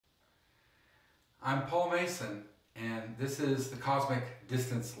I'm Paul Mason, and this is the Cosmic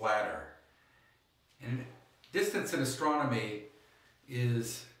Distance Ladder. And distance in astronomy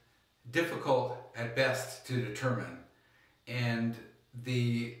is difficult at best to determine. And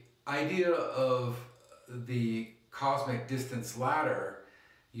the idea of the Cosmic Distance Ladder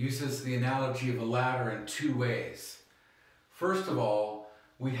uses the analogy of a ladder in two ways. First of all,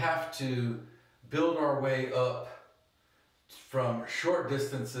 we have to build our way up from short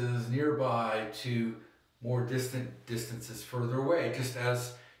distances nearby to more distant distances further away, just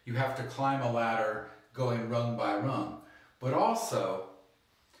as you have to climb a ladder going rung by rung. But also,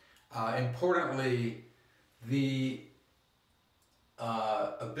 importantly, the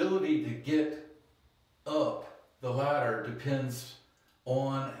ability to get up the ladder depends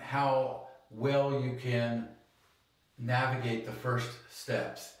on how well you can navigate the first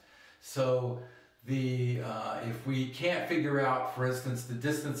steps. So if we can't figure out, for instance, the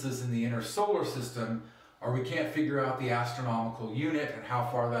distances in the inner solar system, or we can't figure out the astronomical unit and how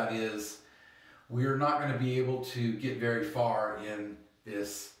far that is, we're not going to be able to get very far in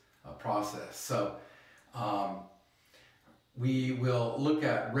this process. So we will look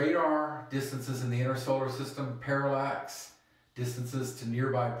at radar, distances in the inner solar system, parallax, distances to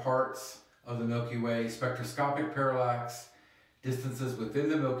nearby parts of the Milky Way, spectroscopic parallax, distances within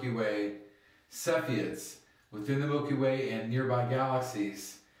the Milky Way, Cepheids within the Milky Way and nearby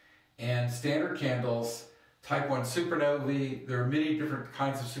galaxies, and standard candles, type 1 supernovae. There are many different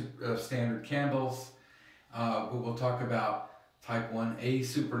kinds of standard candles. We'll talk about type 1a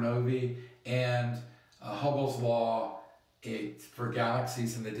supernovae and Hubble's law for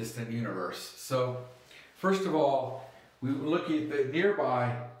galaxies in the distant universe. So first of all, we will look at the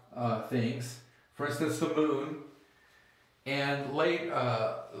nearby things, for instance the moon. And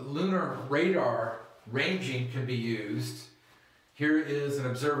lunar radar ranging can be used. Here is an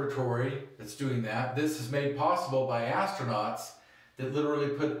observatory that's doing that. This is made possible by astronauts that literally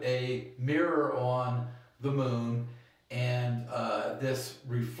put a mirror on the moon, and this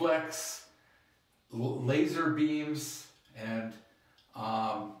reflects laser beams and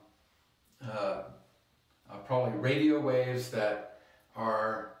probably radio waves that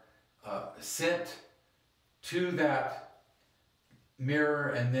are sent to that mirror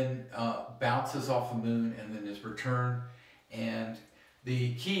and then bounces off the moon and then is returned. And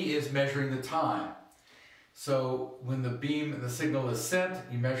the key is measuring the time. So when the beam and the signal is sent,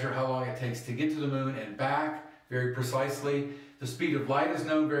 you measure how long it takes to get to the moon and back very precisely. The speed of light is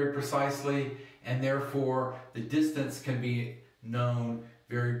known very precisely, and therefore the distance can be known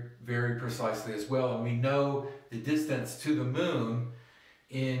very, very precisely as well. And we know the distance to the moon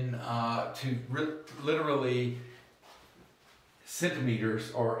in literally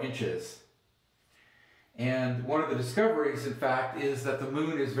centimeters or inches. And one of the discoveries, in fact, is that the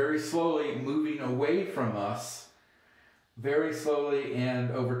moon is very slowly moving away from us, very slowly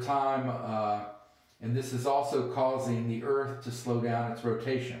and over time, and this is also causing the Earth to slow down its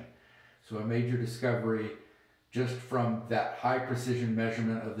rotation. So a major discovery just from that high precision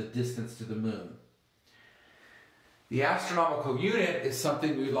measurement of the distance to the moon. The astronomical unit is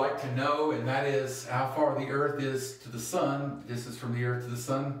something we'd like to know, and that is how far the Earth is to the Sun. This is from the Earth to the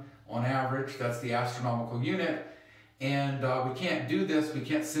Sun on average. That's the astronomical unit. And we can't do this. We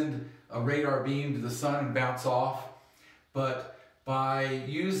can't send a radar beam to the Sun and bounce off. But by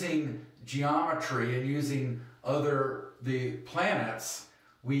using geometry and using the planets,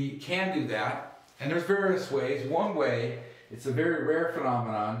 we can do that. And there's various ways. One way, it's a very rare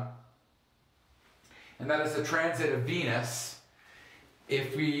phenomenon, and that is the transit of Venus.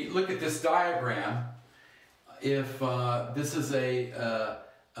 If we look at this diagram, if this is a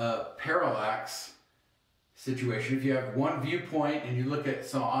parallax situation, if you have one viewpoint and you look at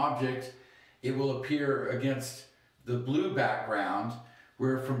some object, it will appear against the blue background,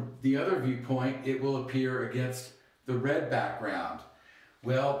 where from the other viewpoint, it will appear against the red background.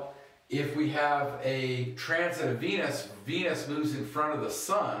 Well, if we have a transit of Venus, Venus moves in front of the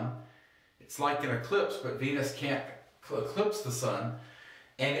Sun. It's like an eclipse, but Venus can't eclipse the Sun.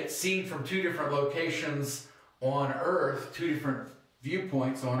 And it's seen from two different locations on Earth, two different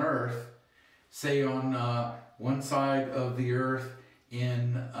viewpoints on Earth, say on one side of the Earth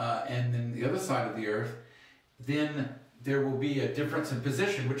and then the other side of the Earth, then there will be a difference in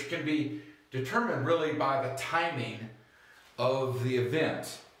position, which can be determined really by the timing of the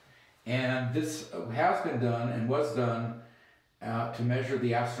event. And this has been done and was done to measure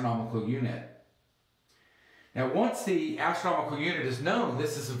the astronomical unit. Now, once the astronomical unit is known,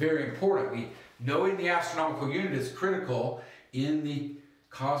 this is very important. Knowing the astronomical unit is critical in the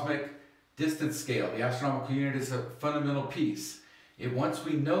cosmic distance scale. The astronomical unit is a fundamental piece. Once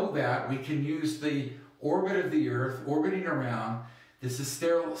we know that, we can use the orbit of the Earth orbiting around. This is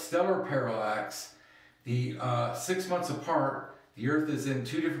stellar parallax. The 6 months apart, the Earth is in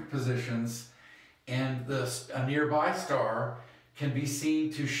 2 different positions, and a nearby star can be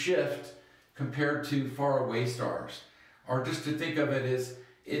seen to shift compared to faraway stars. Or just to think of it as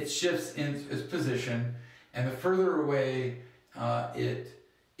it shifts in its position, and the further away it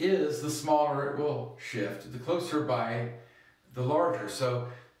is, the smaller it will shift. The closer by, the larger. So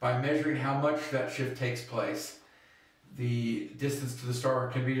by measuring how much that shift takes place, the distance to the star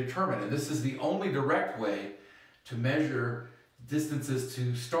can be determined. And this is the only direct way to measure distances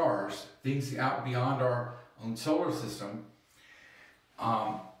to stars, things out beyond our own solar system.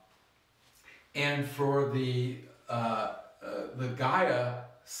 And for the Gaia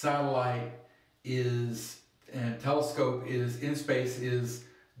satellite and telescope is in space, is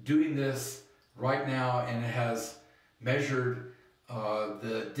doing this right now, and it has measured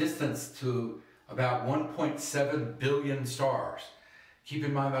the distance to about 1.7 billion stars. Keep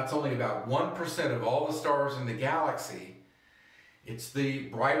in mind that's only about 1% of all the stars in the galaxy. It's the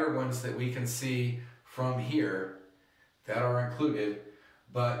brighter ones that we can see from here that are included,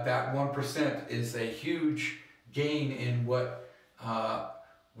 but that 1% is a huge gain in what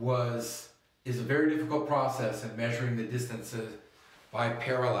is a very difficult process in measuring the distances by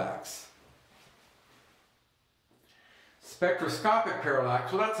parallax. Spectroscopic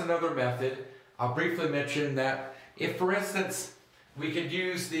parallax, well, that's another method. I'll briefly mention that if, for instance, we could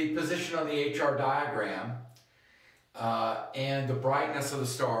use the position on the HR diagram and the brightness of the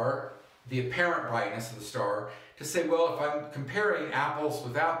star, the apparent brightness of the star, to say, well, if I'm comparing apples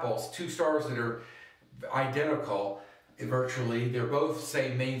with apples, 2 stars that are identical virtually, they're both,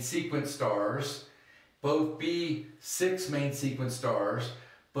 say, main sequence stars, both B6 main sequence stars,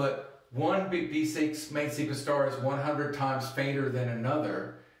 but one B6 main sequence star is 100 times fainter than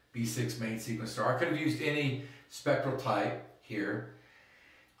another B6 main sequence star. I could have used any spectral type here.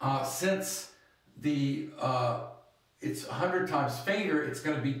 Since it's 100 times fainter, it's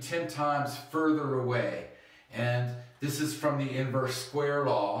going to be 10 times further away. And this is from the inverse square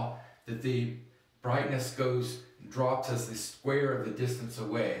law, that the brightness drops as the square of the distance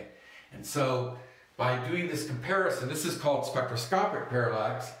away. And so by doing this comparison, this is called spectroscopic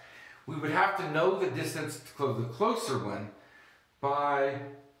parallax, we would have to know the distance to the closer one by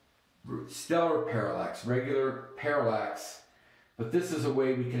stellar parallax, regular parallax, but this is a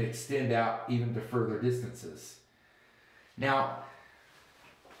way we can extend out even to further distances. Now,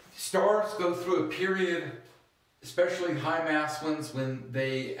 stars go through a period, especially high mass ones, when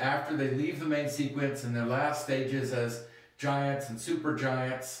after they leave the main sequence in their last stages as giants and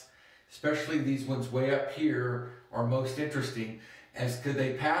supergiants, especially these ones way up here are most interesting, as could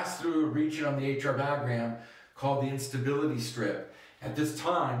they pass through a region on the HR diagram called the instability strip. At this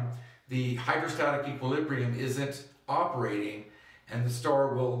time, the hydrostatic equilibrium isn't operating, and the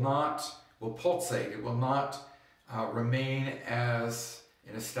star will pulsate. It will not remain as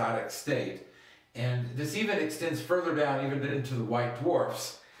in a static state. And this even extends further down, even into the white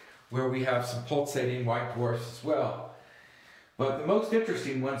dwarfs, where we have some pulsating white dwarfs as well. But the most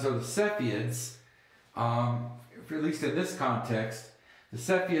interesting ones are the Cepheids. At least in this context, the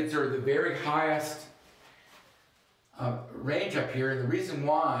Cepheids are the very highest range up here. And the reason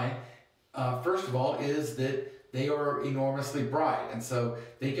why, first of all, is that they are enormously bright. And so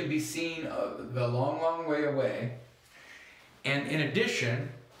they can be seen a long, long way away. And in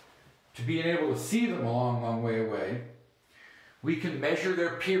addition to being able to see them a long, long way away, we can measure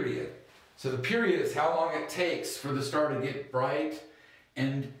their period. So the period is how long it takes for the star to get bright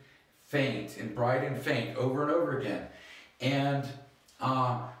and faint, and bright and faint over and over again. And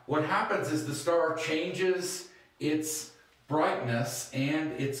what happens is the star changes its brightness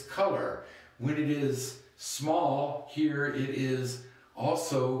and its color. When it is small, here it is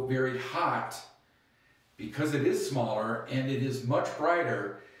also very hot because it is smaller and it is much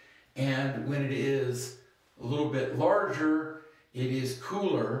brighter. And when it is a little bit larger, it is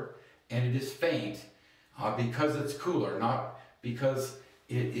cooler and it is faint because it's cooler, not because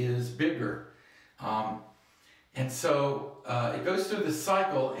it is bigger. And so it goes through this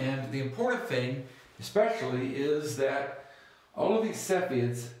cycle, and the important thing especially is that all of these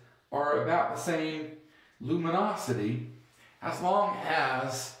Cepheids are about the same luminosity as long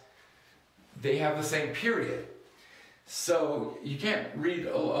as they have the same period. So you can't read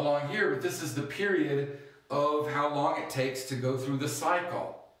along here, but this is the period of how long it takes to go through the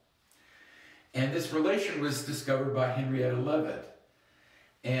cycle. And this relation was discovered by Henrietta Leavitt.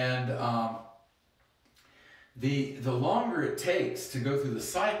 And the longer it takes to go through the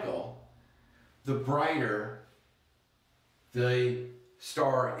cycle, the brighter the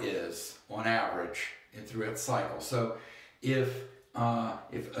star is on average throughout its cycle. So if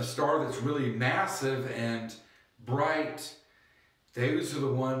a star that's really massive and bright, those are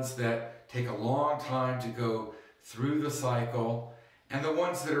the ones that take a long time to go through the cycle, and the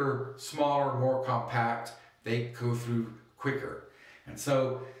ones that are smaller, more compact, they go through quicker. And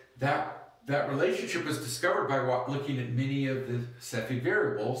so that relationship was discovered by looking at many of the Cepheid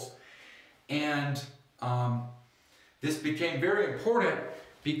variables, and this became very important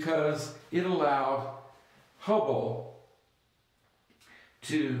because it allowed Hubble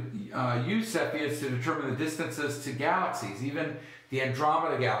to use Cepheids to determine the distances to galaxies, even the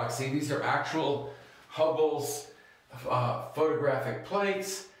Andromeda galaxy. These are actual Hubble's photographic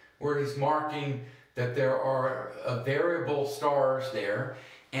plates where he's marking that there are variable stars there,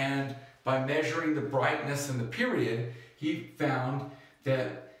 and by measuring the brightness and the period, he found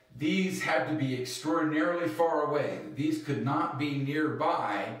that these had to be extraordinarily far away. These could not be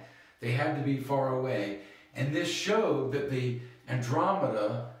nearby, they had to be far away. And this showed that the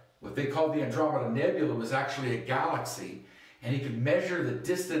Andromeda, what they called the Andromeda Nebula, was actually a galaxy, and he could measure the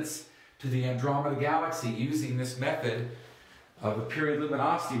distance to the Andromeda galaxy using this method of the period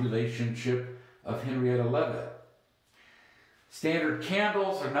luminosity relationship of Henrietta Leavitt. Standard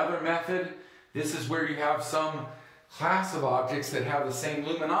candles, another method. This is where you have some class of objects that have the same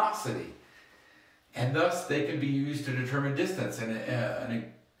luminosity, and thus they can be used to determine distance. And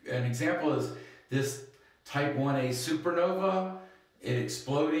an example is this type 1a supernova, it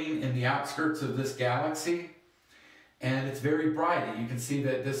exploding in the outskirts of this galaxy, and it's very bright. And you can see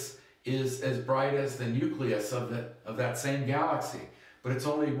that this is as bright as the nucleus of that same galaxy, but it's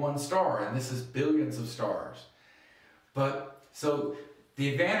only one star, and this is billions of stars. But so the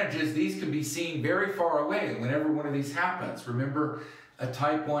advantage is these can be seen very far away whenever one of these happens. Remember, a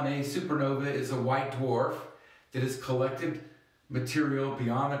type 1a supernova is a white dwarf that has collected material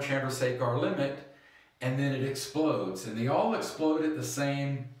beyond the Chandrasekhar limit, and then it explodes. And they all explode at the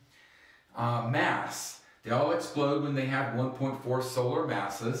same mass. They all explode when they have 1.4 solar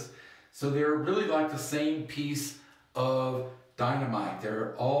masses. So they're really like the same piece of dynamite.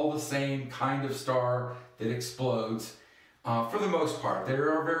 They're all the same kind of star that explodes. For the most part,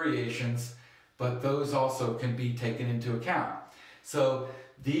 there are variations, but those also can be taken into account. So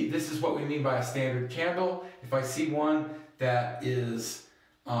this is what we mean by a standard candle. If I see one that is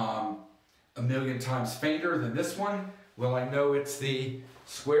 1,000,000 times fainter than this one, well, I know it's the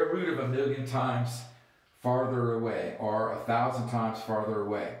square root of 1,000,000 times farther away, or 1,000 times farther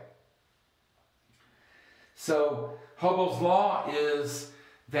away. So Hubble's law is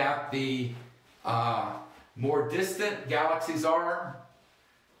that the more distant galaxies are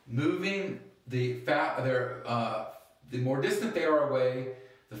moving, the more distant they are away,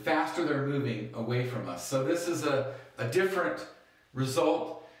 the faster they're moving away from us. So this is a different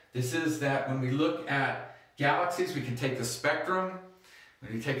result. This is that when we look at galaxies, we can take the spectrum.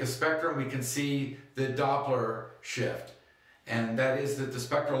 When we take a spectrum, we can see the Doppler shift. And that is that the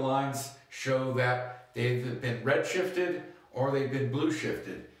spectral lines show that they've been redshifted or they've been blue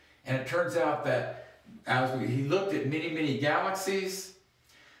shifted. And it turns out that he looked at many, many galaxies,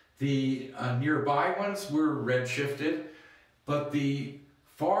 the nearby ones were redshifted, but the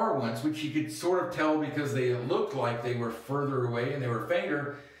far ones, which you could sort of tell because they looked like they were further away and they were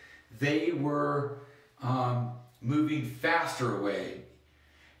fainter, they were moving faster away.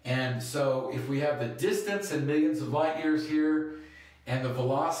 And so if we have the distance in millions of light years here and the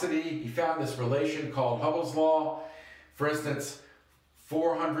velocity, he found this relation called Hubble's law. For instance,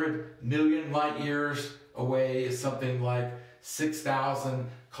 400 million light years away is something like 6,000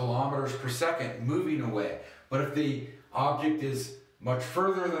 kilometers per second moving away. But if the object is much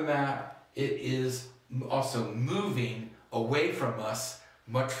further than that, it is also moving away from us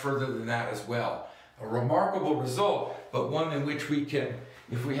much further than that as well. A remarkable result, but one in which we can,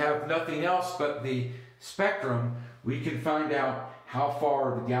 if we have nothing else but the spectrum, we can find out how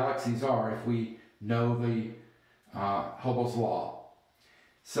far the galaxies are if we know the Hubble's law.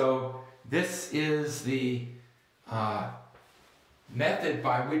 So this is the method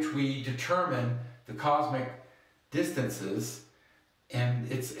by which we determine the cosmic distances,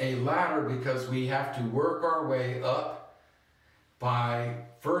 and it's a ladder because we have to work our way up by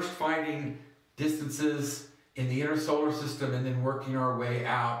first finding distances in the inner solar system and then working our way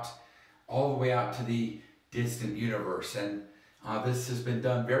out, all the way out to the distant universe. And this has been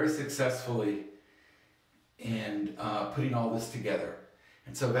done very successfully in putting all this together.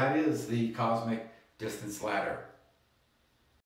 And so that is the cosmic distance ladder.